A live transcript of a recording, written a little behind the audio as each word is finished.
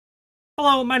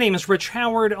Hello, my name is Rich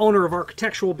Howard, owner of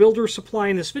Architectural Builders Supply.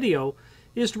 In this video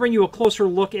is to bring you a closer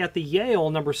look at the Yale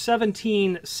number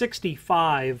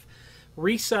 1765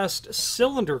 recessed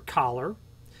cylinder collar.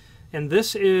 And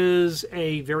this is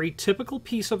a very typical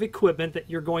piece of equipment that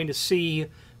you're going to see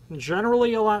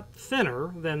generally a lot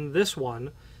thinner than this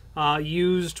one,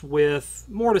 used with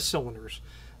mortise cylinders.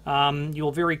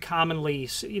 You'll very commonly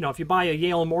see, if you buy a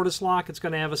Yale mortise lock, it's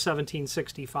going to have a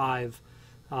 1765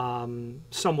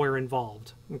 somewhere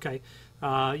involved. Okay,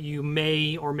 you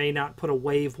may or may not put a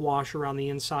wave washer on the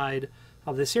inside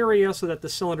of this area so that the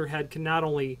cylinder head can not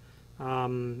only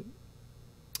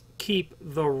keep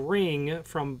the ring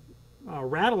from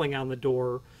rattling on the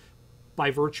door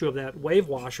by virtue of that wave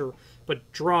washer, but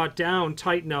draw it down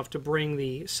tight enough to bring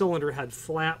the cylinder head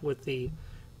flat with the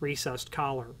recessed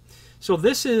collar. So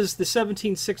this is the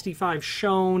 1765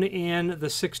 shown in the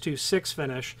 626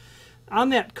 finish. On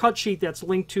that cut sheet that's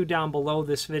linked to down below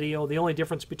this video, the only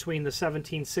difference between the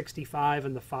 1765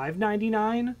 and the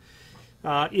 599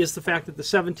 is the fact that the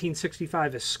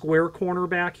 1765 is square corner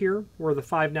back here, where the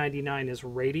 599 is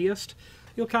radiused.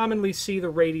 You'll commonly see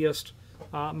the radiused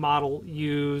model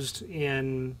used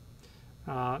in,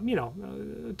 a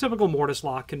typical mortise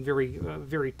lock can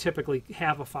very typically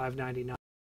have a 599.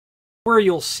 Where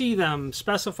you'll see them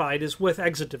specified is with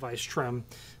exit device trim.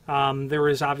 There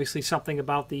is obviously something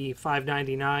about the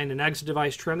 599 and exit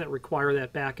device trim that require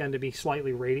that back end to be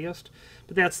slightly radiused,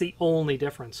 but that's the only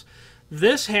difference.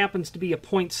 This happens to be a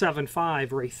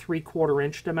 0.75 or a 3/4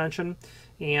 inch dimension,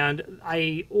 and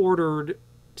I ordered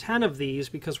 10 of these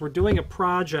because we're doing a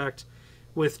project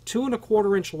with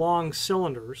 2¼ inch long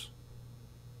cylinders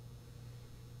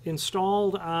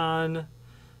installed on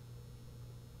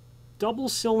double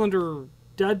cylinder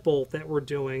deadbolt that we're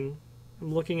doing.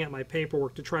 I'm looking at my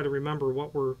paperwork to try to remember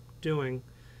what we're doing.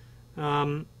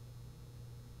 I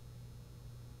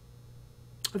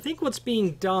think what's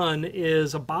being done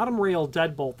is a bottom rail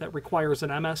deadbolt that requires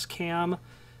an MS cam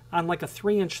on like a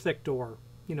 3-inch thick door.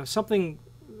 An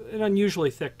unusually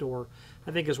thick door,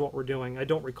 I think is what we're doing. I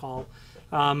don't recall.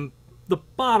 The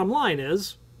bottom line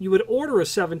is you would order a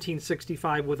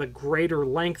 1765 with a greater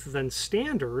length than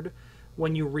standard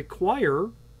when you require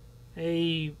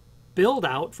a build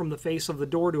out from the face of the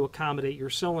door to accommodate your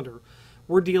cylinder.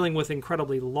 We're dealing with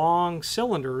incredibly long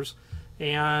cylinders,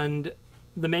 and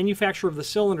the manufacturer of the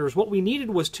cylinders, what we needed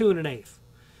was 2 1/8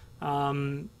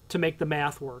 to make the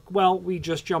math work. Well, we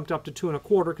just jumped up to 2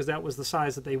 1/4 because that was the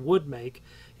size that they would make,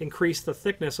 increased the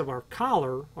thickness of our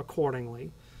collar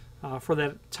accordingly for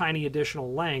that tiny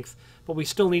additional length, but we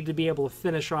still need to be able to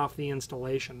finish off the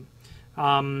installation.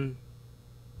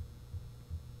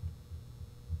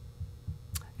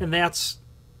 And that's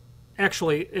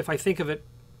actually, if I think of it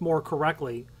more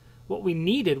correctly, what we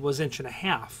needed was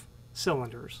 1.5-inch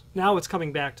cylinders. Now it's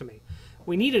coming back to me.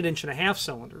 We needed 1.5-inch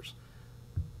cylinders,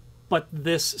 but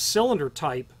this cylinder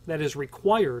type that is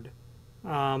required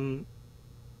was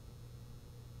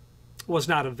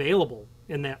not available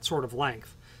in that sort of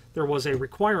length. There was a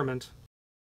requirement,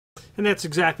 and that's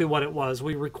exactly what it was.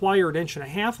 We required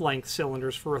 1.5-inch length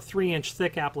cylinders for a 3-inch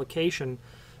thick application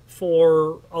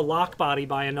for a lock body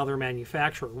by another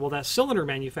manufacturer. Well, that cylinder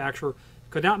manufacturer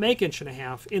could not make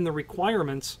 1.5 in the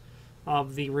requirements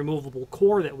of the removable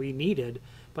core that we needed,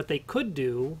 but they could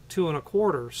do 2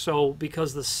 1/4. So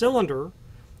because the cylinder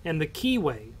and the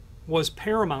keyway was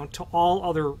paramount to all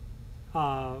other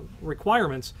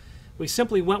requirements, we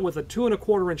simply went with a 2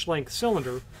 1/4 inch length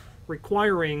cylinder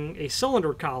requiring a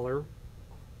cylinder collar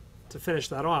to finish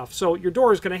that off. So your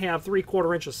door is going to have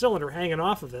 3/4 inch of cylinder hanging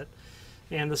off of it,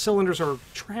 and the cylinders are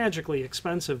tragically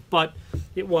expensive, but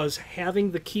it was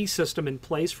having the key system in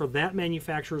place for that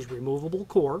manufacturer's removable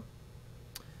core,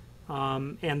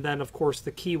 and then, of course,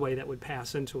 the keyway that would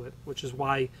pass into it, which is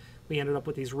why we ended up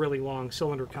with these really long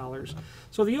cylinder collars.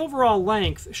 So the overall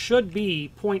length should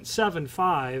be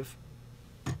 0.75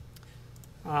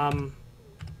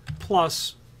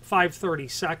 plus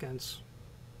 5/32,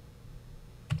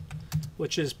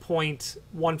 which is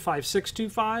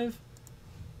 0.15625.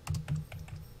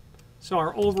 So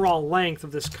our overall length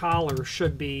of this collar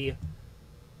should be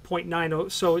 0.90,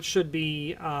 so it should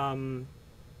be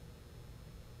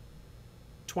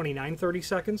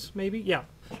 29/32, maybe? Yeah,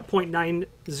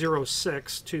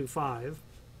 0.90625.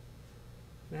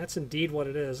 That's indeed what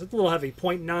it is. It's a little heavy,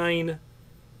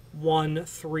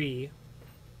 0.913.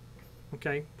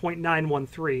 Okay,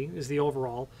 0.913 is the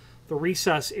overall. The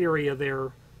recess area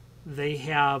there, they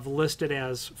have listed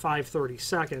as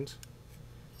 5/32,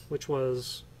 which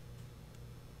was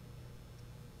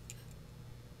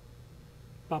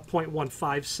about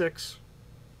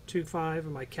 0.15625,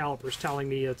 and my caliper's telling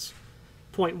me it's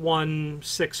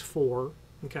 0.164,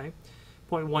 okay,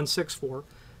 0.164.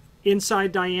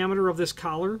 Inside diameter of this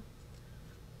collar,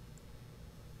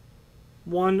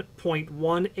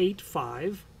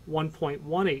 1.185,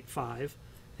 1.185.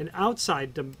 An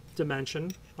outside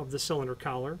dimension of the cylinder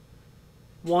collar,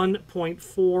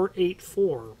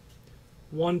 1.484.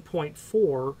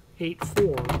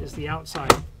 1.484 is the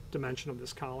outside dimension of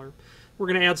this collar. We're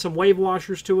going to add some wave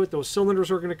washers to it. Those cylinders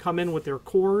are going to come in with their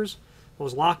cores.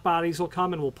 Those lock bodies will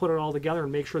come, and we'll put it all together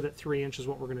and make sure that 3 inches is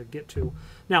what we're going to get to.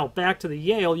 Now, back to the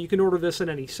Yale. You can order this in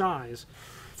any size,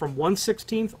 from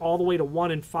 1/16 all the way to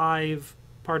 1 and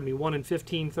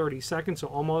 15/32, so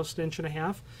almost 1.5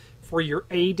 inches. For your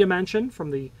A dimension,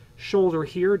 from the shoulder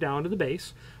here down to the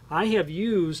base, I have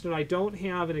used, and I don't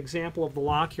have an example of the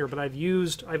lock here, but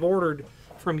I've ordered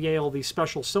from Yale these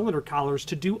special cylinder collars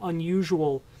to do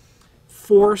unusual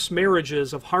force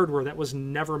marriages of hardware that was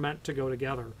never meant to go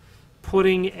together.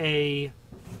 Putting a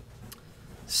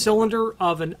cylinder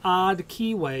of an odd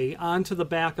keyway onto the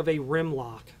back of a rim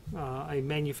lock, a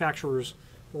manufacturer's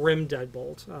rim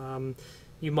deadbolt.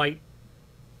 You might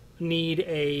need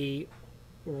a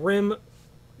rim,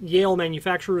 Yale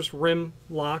manufacturer's rim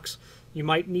locks. You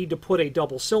might need to put a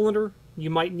double cylinder. You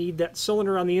might need that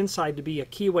cylinder on the inside to be a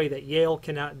keyway that Yale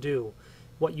cannot do.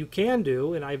 What you can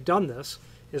do, and I've done this,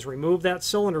 is remove that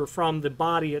cylinder from the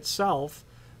body itself,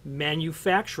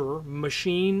 manufacture,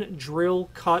 machine, drill,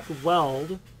 cut,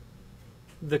 weld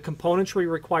the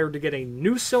componentry required to get a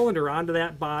new cylinder onto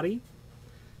that body,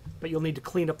 but you'll need to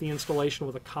clean up the installation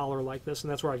with a collar like this,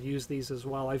 and that's where I've used these as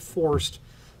well. I've forced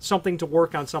something to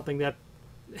work on something that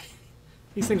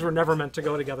these things were never meant to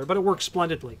go together, but it works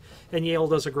splendidly. And Yale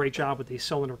does a great job with these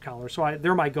cylinder collars. So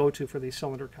they're my go-to for these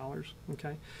cylinder collars.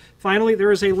 Okay. Finally,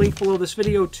 there is a link below this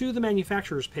video to the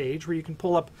manufacturer's page where you can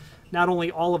pull up not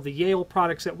only all of the Yale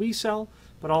products that we sell,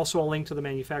 but also a link to the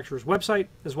manufacturer's website,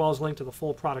 as well as a link to the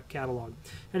full product catalog.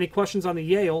 Any questions on the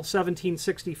Yale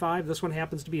 1765, this one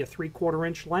happens to be a 3/4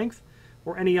 inch length,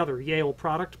 or any other Yale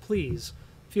product, please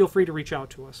feel free to reach out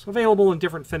to us. Available in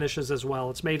different finishes as well.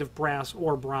 It's made of brass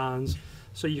or bronze,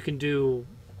 so you can do,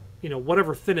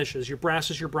 whatever finishes. Your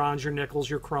brasses, your bronze, your nickels,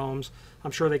 your chromes.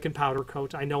 I'm sure they can powder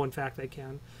coat. I know, in fact, they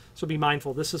can. So be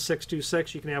mindful. This is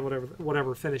 626. You can have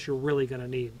whatever finish you're really going to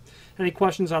need. Any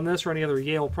questions on this or any other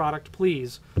Yale product,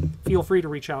 please feel free to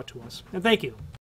reach out to us. And thank you.